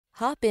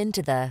Hop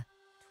into the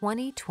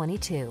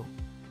 2022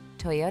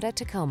 Toyota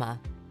Tacoma.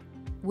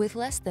 With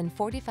less than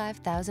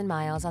 45,000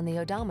 miles on the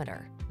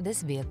odometer,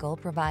 this vehicle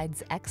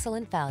provides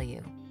excellent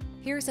value.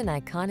 Here's an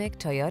iconic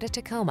Toyota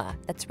Tacoma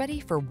that's ready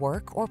for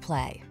work or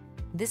play.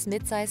 This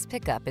midsize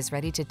pickup is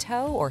ready to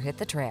tow or hit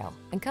the trail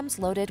and comes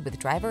loaded with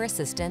driver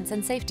assistance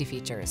and safety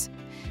features.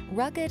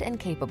 Rugged and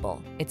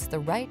capable, it's the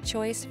right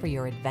choice for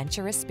your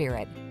adventurous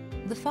spirit.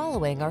 The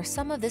following are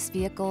some of this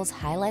vehicle's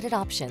highlighted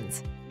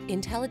options: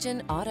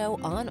 intelligent auto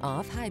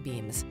on-off high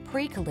beams,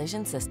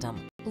 pre-collision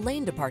system,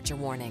 lane departure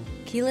warning,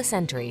 keyless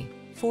entry,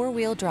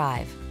 four-wheel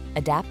drive,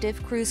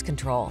 adaptive cruise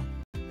control,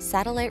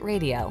 satellite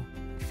radio,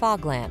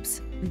 fog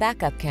lamps,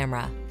 backup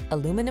camera,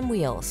 aluminum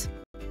wheels.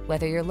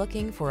 Whether you're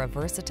looking for a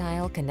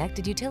versatile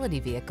connected utility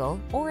vehicle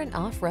or an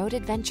off-road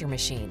adventure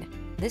machine,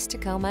 this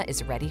Tacoma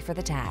is ready for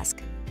the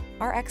task.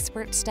 Our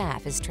expert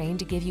staff is trained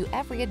to give you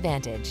every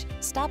advantage.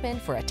 Stop in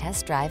for a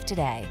test drive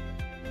today.